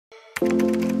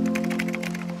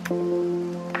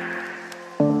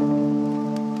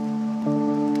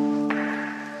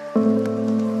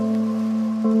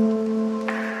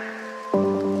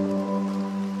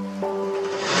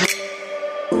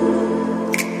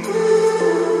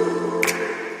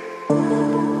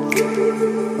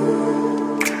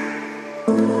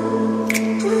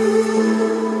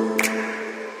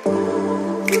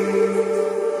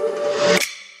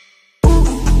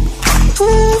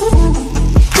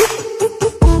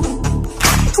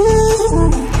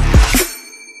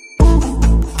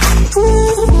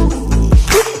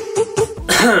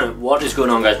What is going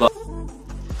on, guys?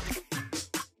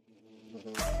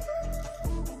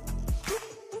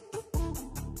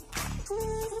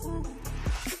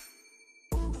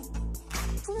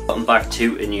 Welcome back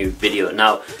to a new video.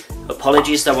 Now,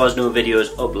 apologies there was no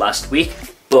videos up last week,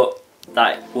 but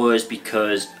that was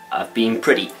because I've been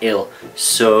pretty ill.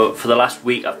 So for the last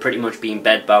week I've pretty much been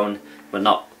bedbound. Well,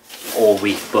 not all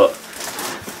week, but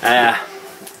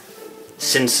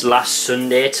since last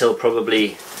Sunday till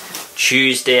probably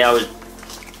Tuesday I was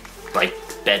like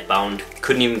bedbound,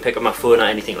 couldn't even pick up my phone or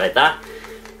anything like that.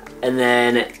 And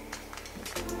then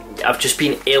I've just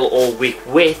been ill all week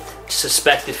with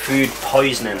suspected food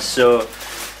poisoning. So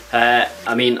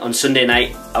I mean, on Sunday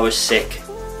night I was sick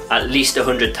at least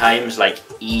 100 times, like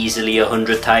easily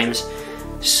 100 times.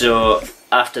 So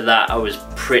after that I was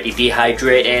pretty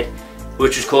dehydrated,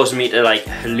 which was causing me to like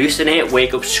hallucinate,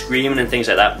 wake up screaming and things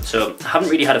like that. So I haven't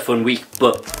really had a fun week,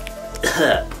 but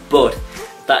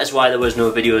that is why there was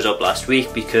no videos up last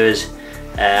week, because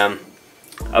I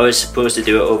was supposed to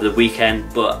do it over the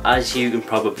weekend, but as you can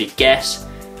probably guess,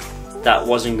 that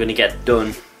wasn't going to get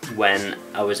done when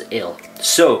I was ill.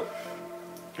 So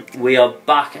we are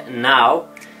back now.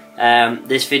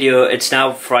 This video, it's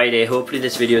now Friday. Hopefully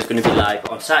this video is going to be live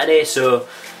on Saturday, so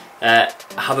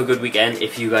have a good weekend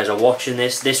if you guys are watching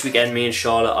this. This weekend me and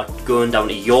Charlotte are going down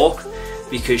to York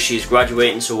because she's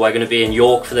graduating, so we're going to be in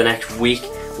York for the next week,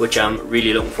 which I'm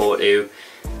really looking forward to.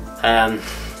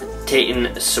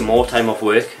 Taking some more time off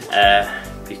work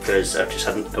because I've just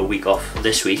had a week off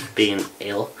this week being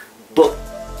ill, but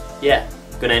yeah,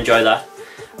 gonna enjoy that.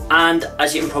 And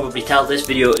as you can probably tell, this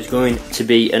video is going to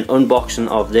be an unboxing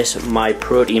of this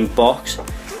myprotein box,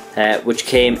 which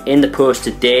came in the post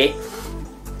today.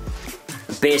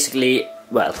 Basically,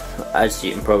 well, as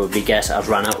you can probably guess, I've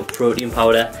run out of protein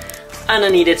powder and I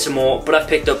needed some more, but I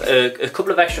picked up a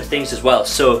couple of extra things as well.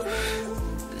 So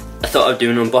I thought I'd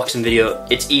do an unboxing video.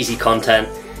 It's easy content,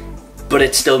 but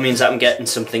it still means that I'm getting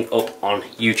something up on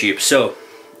YouTube. So,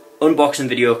 unboxing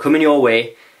video coming your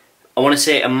way. I want to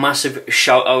say a massive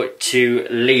shout out to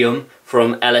Liam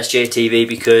from LSJ TV,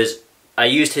 because I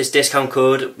used his discount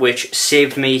code, which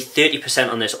saved me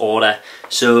 30% on this order.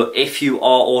 So if you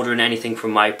are ordering anything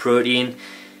from myprotein,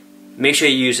 make sure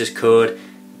you use this code.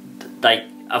 Like,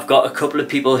 I've got a couple of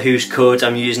people whose codes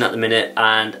I'm using at the minute,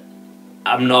 and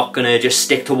I'm not going to just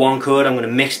stick to one code. I'm going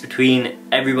to mix between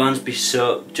everyone's, just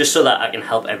so that I can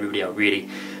help everybody out, really.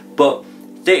 But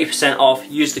 30% off,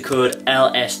 use the code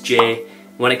LSJ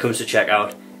when it comes to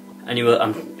checkout, and you will,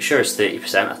 I'm sure it's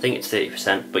 30%, I think it's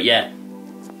 30%, but yeah,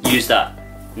 use that.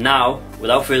 Now,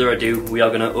 without further ado, we are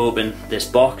going to open this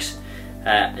box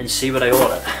and see what I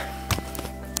ordered.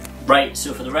 Right,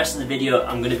 so for the rest of the video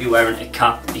I'm going to be wearing a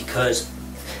cap because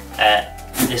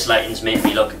this lighting's made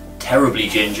me look terribly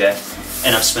ginger,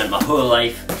 and I've spent my whole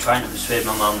life trying to persuade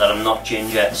my mum that I'm not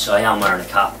ginger, so I am wearing a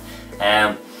cap.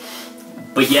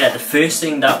 But yeah, the first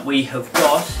thing that we have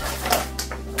got,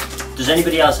 does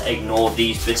anybody else ignore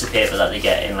these bits of paper that they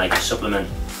get in like a supplement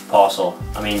parcel?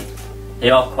 I mean, they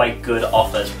are quite good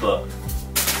offers, but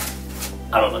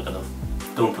I don't look at them.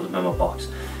 Don't put them in my box.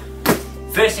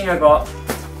 First thing I got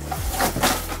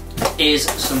is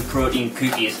some protein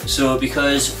cookies. So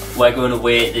because we're going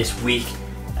away this week,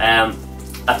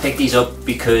 I picked these up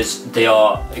because they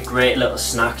are a great little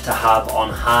snack to have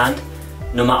on hand,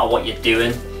 no matter what you're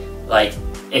doing. Like,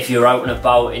 if you're out and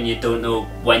about and you don't know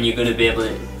when you're going to be able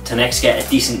to next get a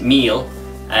decent meal,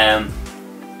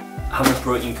 having a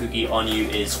protein cookie on you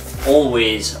is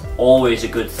always a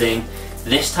good thing.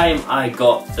 This time I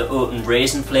got the oat and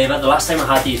raisin flavour. The last time I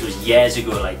had these was years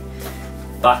ago, like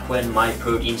back when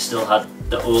myprotein still had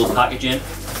the old packaging,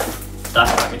 that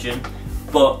packaging.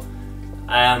 But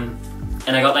and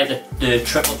I got like the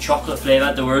triple chocolate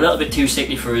flavour. They were a little bit too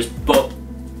sickly for us, but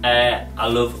I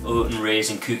love oat and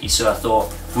raisin cookies, so I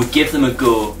thought we'd give them a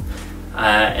go,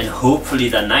 and hopefully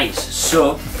they're nice.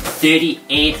 So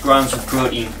 38 grams of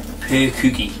protein per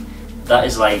cookie. That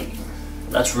is like,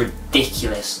 that's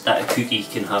ridiculous that a cookie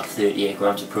can have 38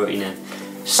 grams of protein in.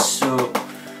 So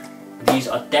these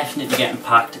are definitely getting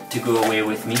packed to go away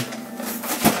with me.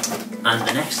 And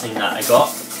the next thing that I got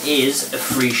is a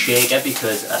free shaker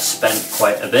because I spent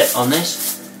quite a bit on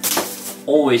this.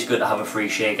 Always good to have a free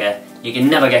shaker. You can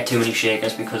never get too many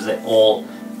shakers because they all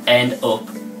end up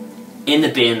in the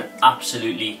bin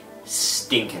absolutely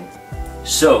stinking.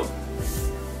 So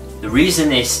the reason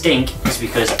they stink is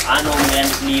because I normally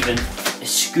end up leaving a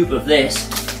scoop of this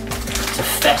to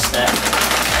fester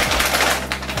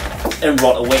and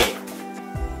rot away.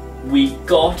 We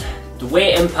got the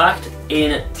Weight Impact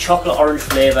in chocolate orange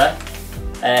flavour.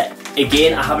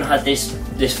 Again, I haven't had this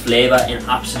flavour in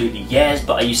absolutely years,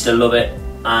 but I used to love it,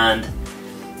 and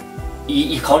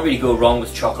you can't really go wrong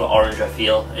with chocolate orange. I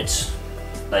feel it's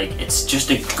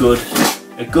just a good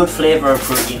flavour of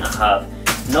protein to have.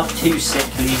 Not too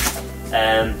sickly,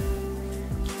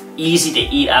 easy to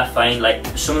eat. I find, like,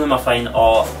 some of them I find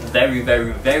are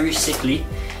very sickly,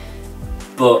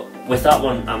 but with that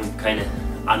one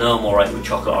I know I'm alright with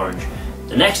chocolate orange.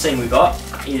 The next thing we got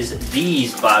is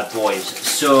these bad boys.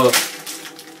 So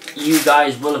you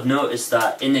guys will have noticed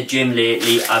that in the gym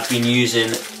lately I've been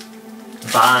using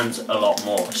bands a lot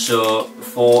more, so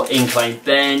for incline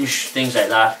bench, things like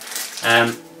that,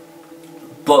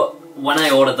 but when I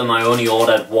ordered them I only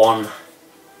ordered one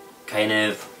kind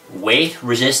of weight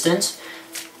resistance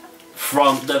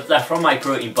from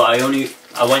myprotein, but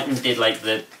I went and did like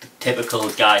the typical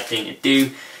guy thing to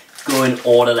do, go and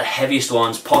order the heaviest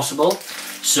ones possible.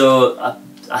 So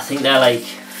I think they're like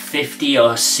 50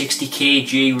 or 60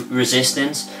 kg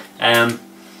resistance,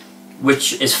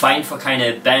 which is fine for kind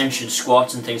of bench and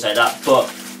squats and things like that, but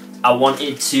I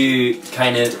wanted to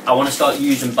I want to start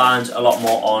using bands a lot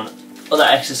more on other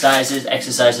exercises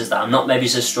that I'm not maybe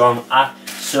so strong at.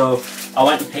 So I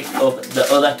went and picked up the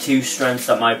other two strengths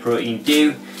that myprotein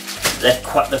do. They're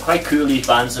quite cool, these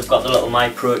bands. They've got the little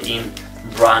myprotein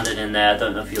branded in there. I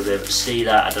don't know if you'll be able to see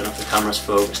that. I don't know if the camera's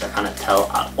focused, I can't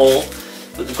tell at all.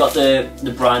 But they've got the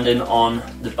branding on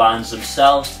the bands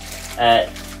themselves.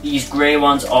 These grey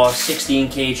ones are 16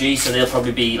 kg, so they'll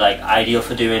probably be like ideal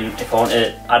for doing, if I want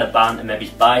to add a band to maybe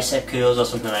bicep curls or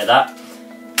something like that.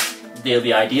 They'll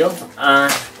be ideal.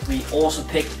 And we also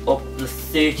picked up the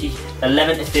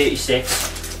 11 to 36.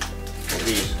 What are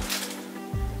these?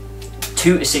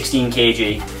 2 to 16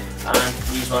 kg. And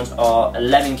these ones are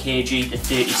 11 kg to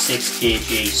 36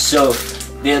 kg. So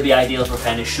they'll be ideal for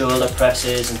kind of shoulder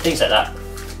presses and things like that.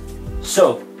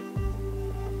 So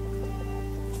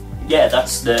yeah,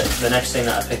 that's the next thing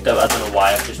that I picked up. I don't know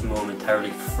why, I just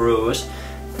momentarily froze.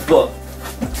 But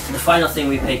the final thing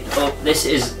we picked up, this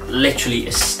is literally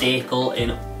a staple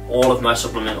in all of my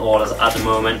supplement orders at the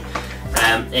moment.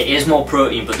 It is more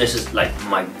protein, but this is like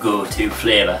my go-to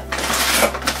flavour.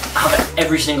 I have it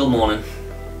every single morning.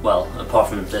 Well, apart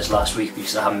from this last week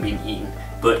because I haven't been eating.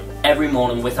 But every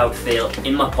morning without fail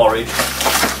in my porridge.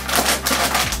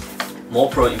 More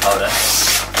protein powder.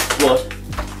 But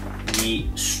the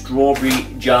strawberry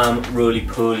jam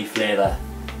roly-poly flavour.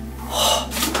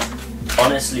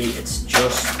 Honestly, it's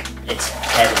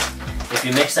heaven. If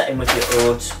you mix that in with your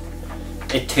oats,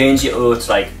 it turns your oats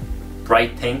like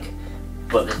bright pink,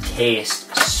 but the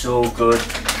taste is so good.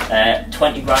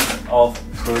 20 grams of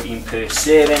protein per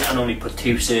serving, and only put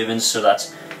 2 servings, so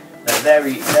that's a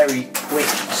very quick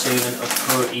serving of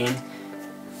protein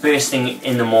first thing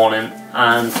in the morning,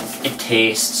 and it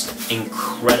tastes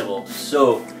incredible.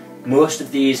 So most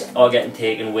of these are getting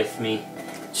taken with me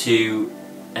to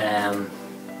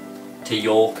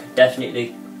York.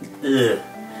 Definitely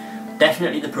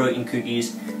the protein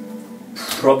cookies,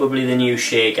 probably the new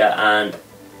shaker, and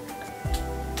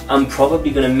I'm probably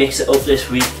going to mix it up this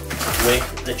week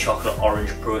with the chocolate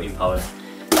orange protein powder,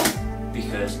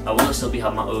 because I will still be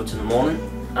having my oats in the morning,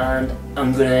 and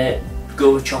I'm going to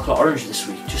go with chocolate orange this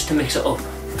week just to mix it up.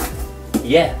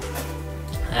 Yeah,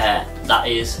 that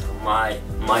is my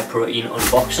myprotein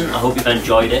unboxing. I hope you've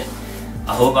enjoyed it.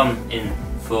 I hope I'm in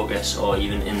focus, or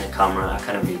even in the camera, I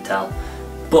can't really tell,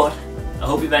 but I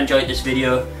hope you've enjoyed this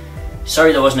video.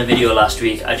 Sorry there wasn't a video last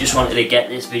week. I just wanted to get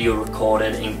this video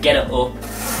recorded and get it up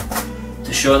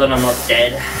to show that I'm not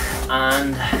dead.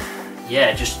 And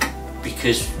yeah, just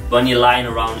because when you're lying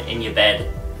around in your bed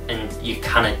and you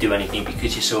cannot do anything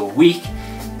because you're so weak,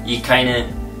 you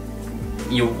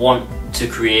want to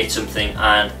create something,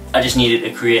 and I just needed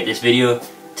to create this video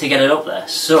to get it up there.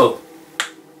 So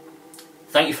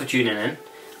thank you for tuning in.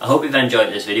 I hope you've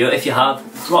enjoyed this video. If you have,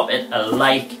 drop it a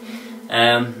like,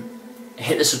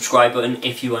 hit the subscribe button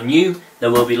if you are new.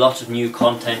 There will be lots of new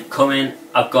content coming.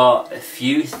 I've got a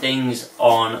few things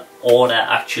on order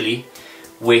actually,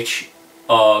 which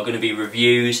are going to be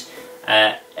reviews,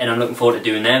 and I'm looking forward to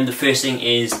doing them. The first thing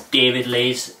is David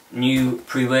Lay's new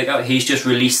pre-workout. He's just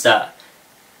released that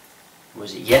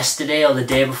was it yesterday or the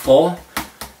day before,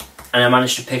 and I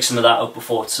managed to pick some of that up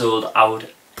before it sold out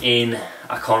in,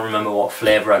 I can't remember what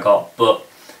flavour I got, but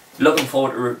looking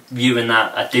forward to reviewing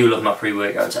that. I do love my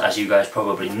pre-workouts, as you guys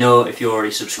probably know if you're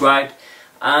already subscribed.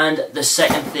 And the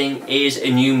second thing is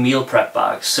a new meal prep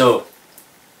bag, so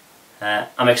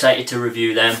I'm excited to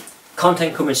review them.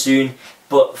 Content coming soon,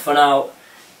 but for now,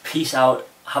 peace out,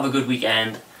 have a good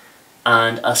weekend,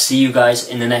 and I'll see you guys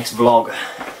in the next vlog.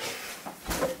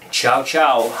 Ciao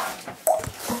ciao.